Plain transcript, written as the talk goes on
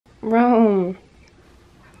Rome.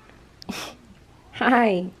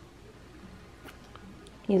 Hi.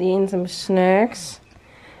 He's eating some snacks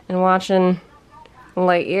and watching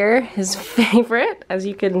Lightyear, his favorite, as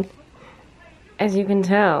you can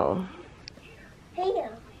tell. Hey.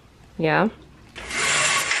 Yeah.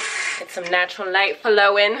 Get some natural light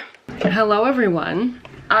flowing. Hello everyone.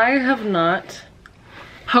 I have not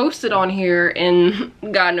posted on here in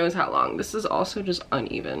God knows how long. This is also just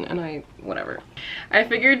uneven and whatever. I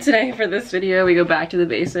figured today for this video we go back to the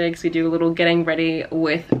basics. We do a little getting ready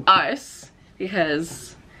with us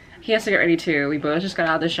because he has to get ready too. We both just got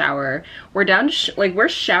out of the shower. We're down to we're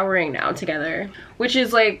showering now together, which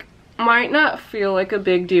is like might not feel like a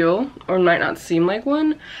big deal or might not seem like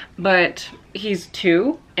one, but he's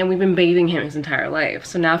 2 and we've been bathing him his entire life.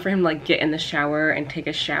 So now for him to like get in the shower and take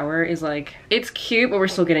a shower is like, it's cute, but we're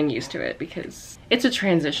still getting used to it because it's a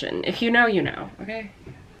transition. If you know, you know, okay?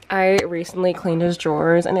 I recently cleaned his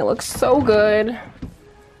drawers and it looks so good.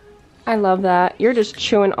 I love that. You're just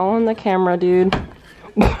chewing all in the camera, dude. Do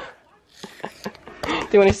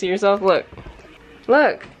you want to see yourself? Look.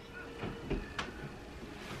 Look.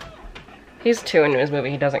 He's 2 into his movie,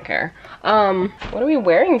 he doesn't care. What are we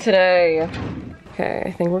wearing today? Okay,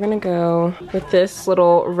 I think we're gonna go with this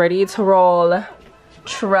little ready to roll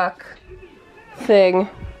truck thing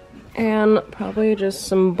and probably just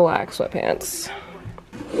some black sweatpants.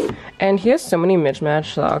 And he has so many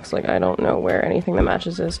mismatched socks, like I don't know where anything that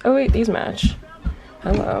matches is. Oh wait, these match.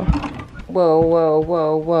 Hello. Whoa, whoa,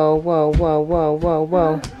 whoa, whoa, whoa, whoa, whoa, whoa,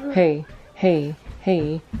 whoa. Hey, hey,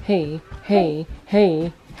 hey, hey, hey,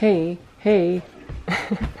 hey, hey. Hey. Oh,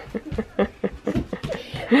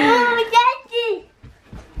 Daddy!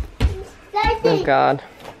 Oh God.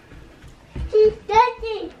 She's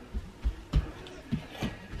Daddy!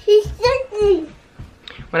 She's Daddy!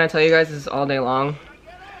 When I tell you guys this is all day long,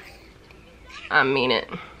 I mean it.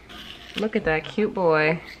 Look at that cute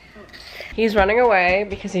boy. He's running away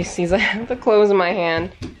because he sees I have the clothes in my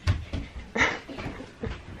hand.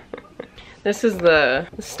 This is the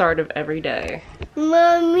start of every day.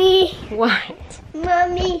 Mommy! What?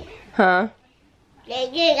 Mommy! Huh?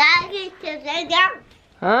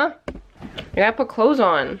 Huh? You gotta put clothes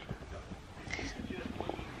on.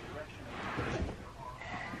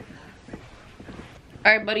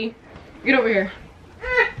 Alright, buddy. Get over here.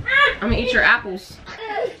 I'm gonna eat your apples.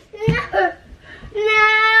 No!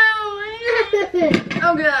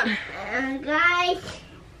 Oh God. Guys.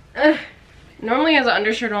 Normally he has an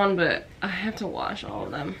undershirt on, but I have to wash all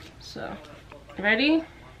of them. So, ready?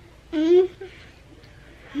 Put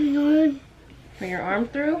your arm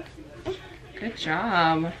through. Good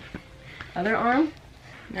job. Other arm.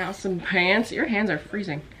 Now some pants. Your hands are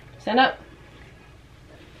freezing. Stand up.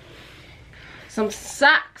 Some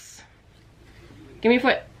socks. Give me a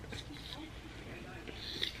foot.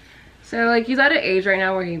 So like he's at an age right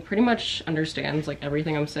now where he pretty much understands like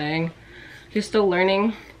everything I'm saying. He's still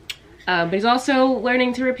learning. But he's also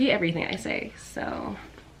learning to repeat everything I say, so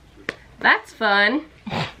that's fun.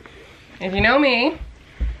 If you know me,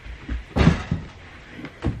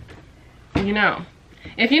 you know.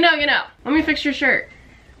 If you know, you know. Let me fix your shirt.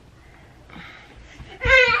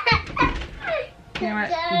 You know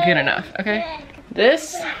what? Good enough, okay?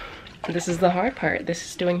 This is the hard part. This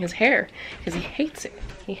is doing his hair, because he hates it.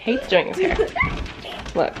 He hates doing his hair.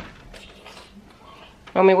 Look.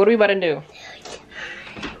 Mommy, what are we about to do?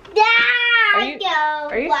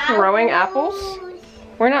 Are you throwing apples?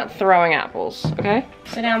 We're not throwing apples, okay?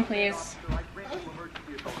 Sit down, please.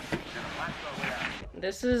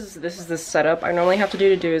 This is the setup I normally have to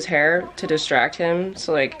do his hair to distract him.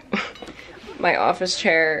 So like my office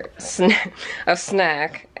chair, a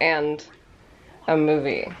snack, and a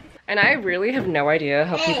movie. And I really have no idea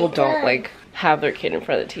how people don't like have their kid in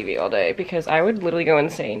front of the TV all day, because I would literally go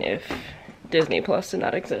insane if Disney Plus did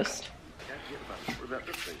not exist.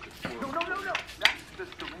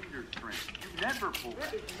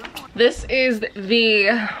 This is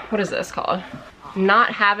the, what is this called?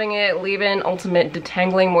 Not having it leave-in ultimate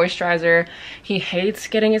detangling moisturizer. He hates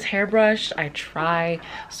getting his hair brushed. I try,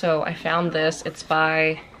 so I found this. It's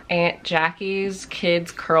by Aunt Jackie's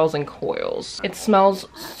Kids Curls and Coils. It smells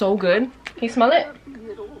so good. Can you smell it?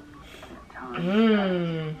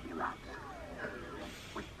 Mmm.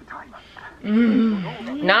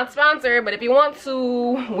 Mmm. Not sponsored, but if you want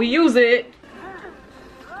to, we use it.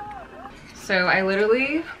 So I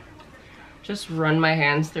literally just run my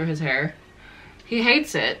hands through his hair. He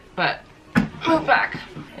hates it, but move back.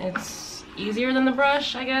 It's easier than the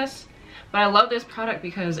brush, I guess. But I love this product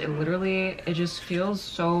because it just feels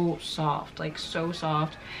so soft, like so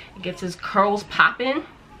soft. It gets his curls popping,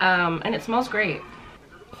 and it smells great.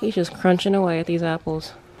 He's just crunching away at these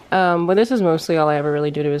apples. But this is mostly all I ever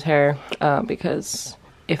really do to his hair, because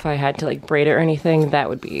if I had to like braid it or anything, that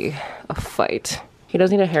would be a fight. He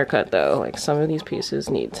does need a haircut though, like some of these pieces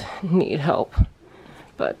need help.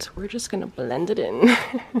 But we're just gonna blend it in.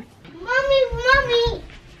 Mommy!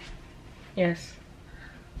 Yes.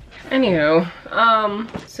 Anywho,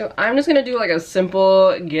 so I'm just gonna do like a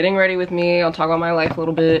simple getting ready with me. I'll talk about my life a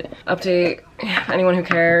little bit, update anyone who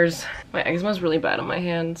cares. My eczema is really bad on my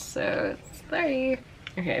hands, so sorry.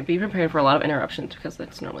 Okay, be prepared for a lot of interruptions because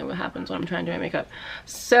that's normally what happens when I'm trying to do my makeup.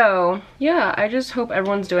 So yeah, I just hope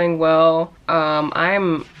everyone's doing well.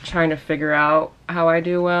 I'm trying to figure out how I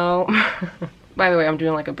do well. By the way, I'm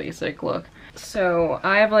doing like a basic look. So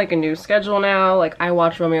I have like a new schedule now. Like I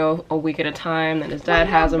watch Romeo a week at a time, then his dad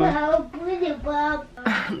has him.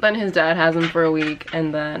 Then his dad has him for a week,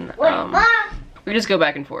 and then we just go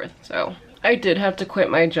back and forth. So I did have to quit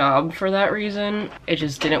my job for that reason. It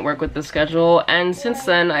just didn't work with the schedule, and since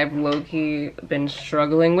then I've low-key been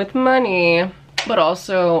struggling with money, but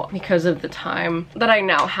also because of the time that I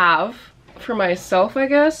now have for myself, I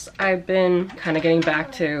guess. I've been kind of getting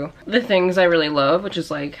back to the things I really love, which is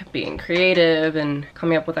like being creative and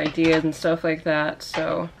coming up with ideas and stuff like that.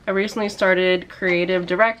 So I recently started creative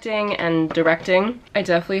directing and directing. I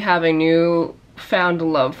definitely have a new found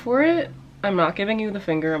love for it. I'm not giving you the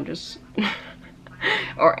finger, I'm just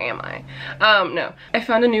or am I? No. I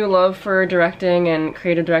found a new love for directing and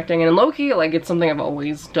creative directing, and low-key, like, it's something I've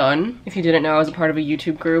always done. If you didn't know, I was a part of a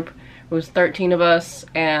YouTube group. It was 13 of us,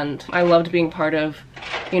 and I loved being part of,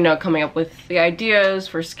 you know, coming up with the ideas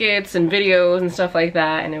for skits and videos and stuff like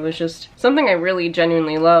that, and it was just something I really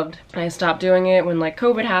genuinely loved. And I stopped doing it when like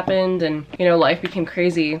COVID happened and, you know, life became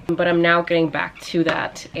crazy, but I'm now getting back to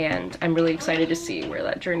that, and I'm really excited to see where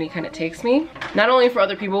that journey kind of takes me. Not only for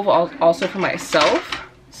other people, but also for myself.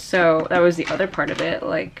 So that was the other part of it.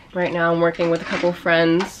 Like right now I'm working with a couple of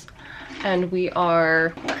friends, and we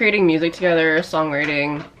are creating music together,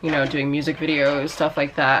 songwriting, you know, doing music videos, stuff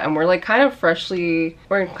like that. And we're like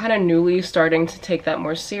we're kind of newly starting to take that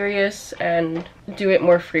more serious and do it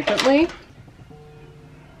more frequently.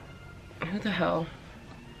 Who the hell?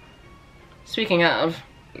 Speaking of,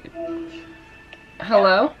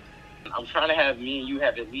 hello? I'm trying to have me and you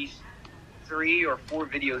have at least 3 or 4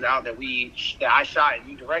 videos out that I shot and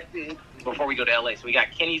you directed before we go to LA. So we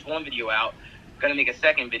got Kenny's one video out, gonna make a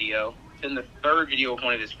second video, then the third video with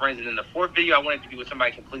one of his friends, and then the 4th video I wanted to be with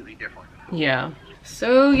somebody completely different. Yeah.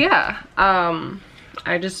 So yeah,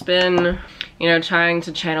 I just been, you know, trying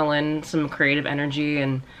to channel in some creative energy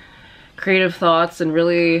and creative thoughts and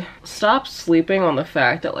really stop sleeping on the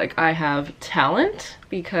fact that like I have talent,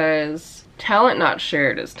 because talent not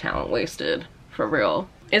shared is talent wasted, for real.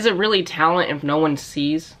 Is it really talent if no one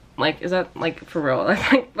sees? Like, is that like for real?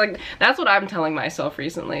 like that's what I'm telling myself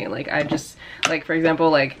recently. Like I just, like for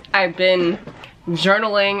example, like I've been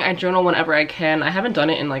journaling. I journal whenever I can. I haven't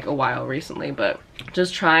done it in like a while recently, but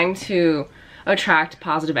just trying to attract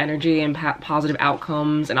positive energy and positive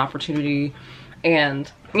outcomes and opportunity.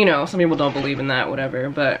 And you know, some people don't believe in that, whatever,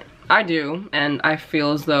 but I do, and I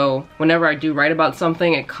feel as though whenever I do write about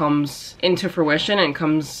something, it comes into fruition and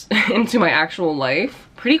comes into my actual life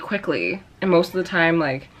pretty quickly. And most of the time,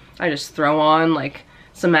 like, I just throw on like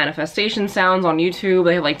some manifestation sounds on YouTube.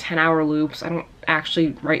 They have like 10-hour loops. I don't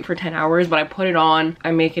actually write for 10 hours, but I put it on.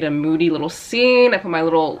 I make it a moody little scene. I put my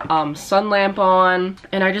little sun lamp on,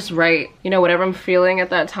 and I just write, you know, whatever I'm feeling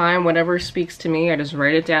at that time, whatever speaks to me, I just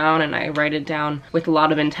write it down, and I write it down with a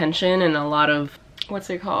lot of intention and a lot of, what's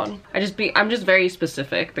it called? I'm just very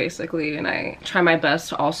specific basically, and I try my best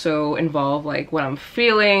to also involve like what I'm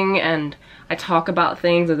feeling, and I talk about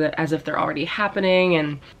things as if they're already happening,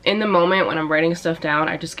 and in the moment when I'm writing stuff down,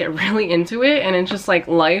 I just get really into it, and it's just like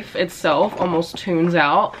life itself almost tunes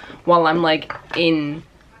out while I'm like in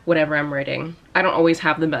whatever I'm writing. I don't always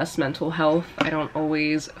have the best mental health. I don't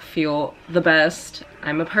always feel the best.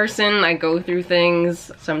 I'm a person, I go through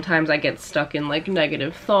things. Sometimes I get stuck in like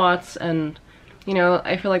negative thoughts, and you know,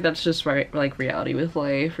 I feel like that's just right, like reality with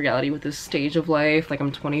life, reality with this stage of life. Like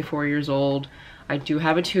I'm 24 years old. I do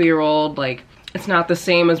have a 2-year-old. Like it's not the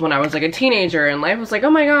same as when I was like a teenager and life was like, oh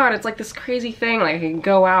my god, it's like this crazy thing. Like I can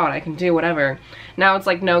go out, I can do whatever. Now it's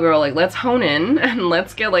like, no girl, like let's hone in and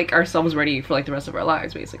let's get like ourselves ready for like the rest of our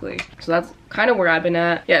lives basically. So that's kind of where I've been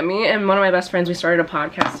at. Yeah, me and one of my best friends, we started a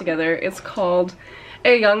podcast together. It's called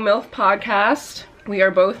A Young MILF Podcast. We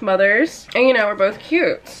are both mothers, and you know, we're both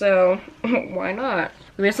cute, so why not?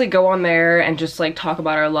 We basically go on there and just like talk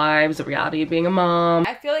about our lives, the reality of being a mom.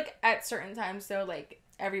 I feel like at certain times though, like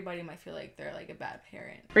everybody might feel like they're like a bad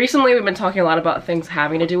parent. Recently we've been talking a lot about things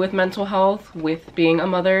having to do with mental health, with being a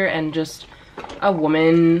mother, and just a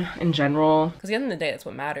woman in general. Because at the end of the day, that's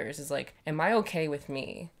what matters, is like, am I okay with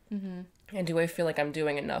me? And do I feel like I'm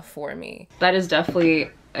doing enough for me? That is definitely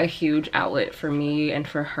a huge outlet for me and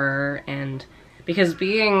for her. And because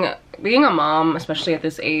being a mom, especially at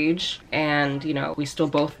this age, and you know, we still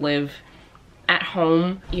both live at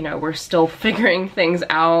home, you know, we're still figuring things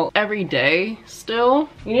out every day still.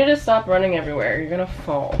 You need to stop running everywhere. You're gonna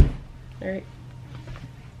fall. All right.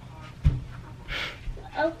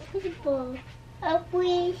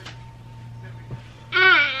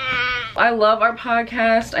 I love our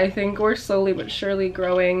podcast. I think we're slowly but surely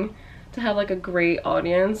growing to have like a great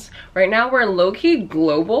audience. Right now we're low-key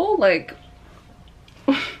global, like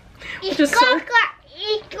just so,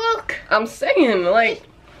 I'm saying, like,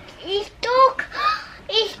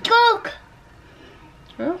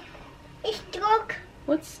 huh?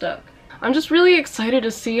 What's stuck? I'm just really excited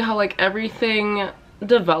to see how like everything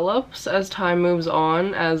develops as time moves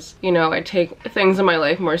on, as you know, I take things in my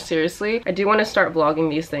life more seriously. I do want to start vlogging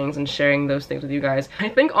these things and sharing those things with you guys. I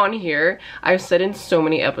think on here I've said in so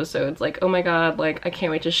many episodes like, oh my god, like I can't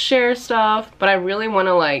wait to share stuff, but I really want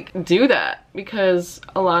to like do that, because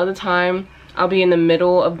a lot of the time I'll be in the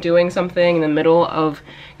middle of doing something, in the middle of,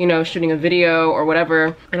 you know, shooting a video or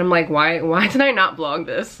whatever, and I'm like, why did I not vlog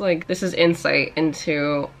this? Like, this is insight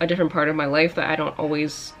into a different part of my life that I don't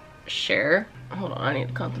always share. Hold on, I need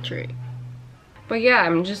to concentrate. But yeah,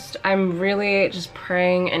 I'm really just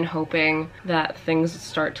praying and hoping that things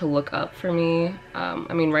start to look up for me.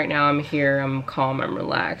 I mean, right now I'm here, I'm calm, I'm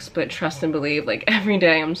relaxed, but trust and believe, like every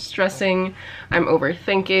day I'm stressing, I'm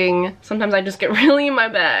overthinking. Sometimes I just get really in my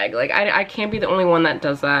bag. Like I can't be the only one that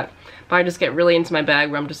does that, but I just get really into my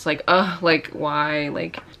bag where I'm just like, ugh, like why?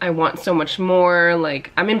 Like I want so much more,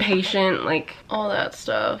 like I'm impatient, like all that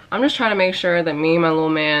stuff. I'm just trying to make sure that me and my little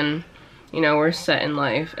man, you know, we're set in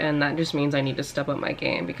life, and that just means I need to step up my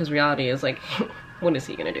game, because reality is like, what is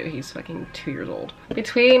he gonna do? He's fucking 2 years old.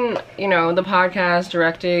 Between, you know, the podcast,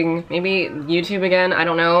 directing, maybe YouTube again, I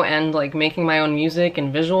don't know, and like making my own music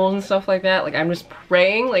and visuals and stuff like that, like I'm just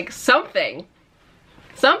praying like something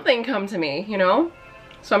come to me, you know?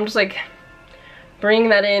 So I'm just like bringing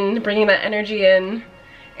that in, bringing that energy in.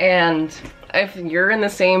 And if you're in the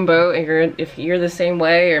same boat, if you're the same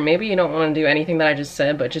way, or maybe you don't want to do anything that I just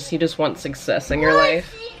said, but you just want success in your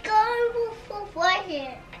life.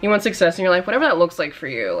 You want success in your life, whatever that looks like for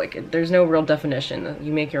you. Like, there's no real definition.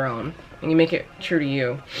 You make your own, and you make it true to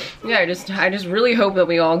you. Yeah, I just really hope that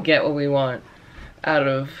we all get what we want out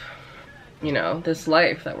of, you know, this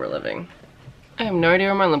life that we're living. I have no idea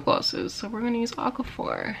where my lip gloss is, so we're gonna use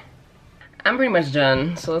Aquaphor. I'm pretty much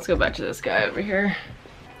done, so let's go back to this guy over here.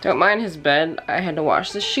 Don't mind his bed. I had to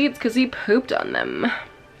wash the sheets because he pooped on them.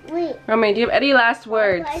 Wait. Romy, do you have any last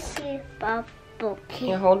words? Can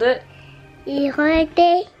you hold it? You hold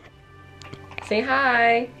it? Say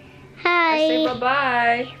hi. Hi. Or say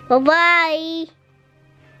bye-bye. Bye-bye.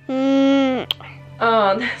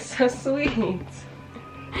 Oh, that's so sweet.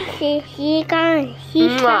 She's gone.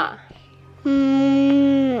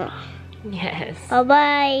 Mwah. Yes.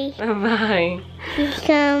 Bye-bye. Bye-bye. She's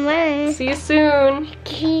coming. See you soon.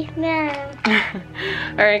 She's now.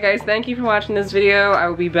 Alright guys, thank you for watching this video. I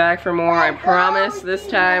will be back for more, I promise, this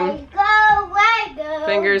time. Go.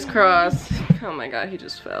 Fingers crossed. Oh my god, he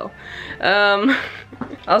just fell.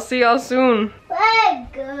 I'll see y'all soon.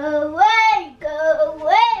 Go.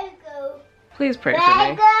 Please pray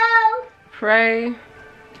for me. Pray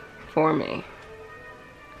for me.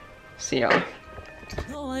 See y'all.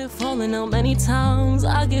 Though I have fallen out many times,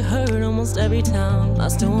 I get hurt almost every time. I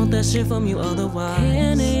still want that shit from you otherwise.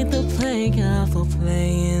 Can't hate the play God for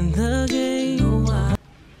playing the game. You're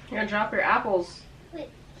gonna drop your apples. Wait.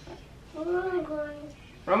 Where am I going?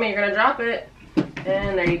 Romy, you're gonna drop it.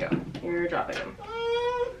 And there you go. You're dropping them.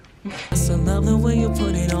 I still love the way you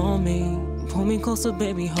put it on me. Pull me closer,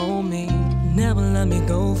 baby, hold me. Never let me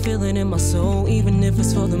go, feel it in my soul, even if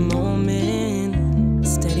it's for the moment.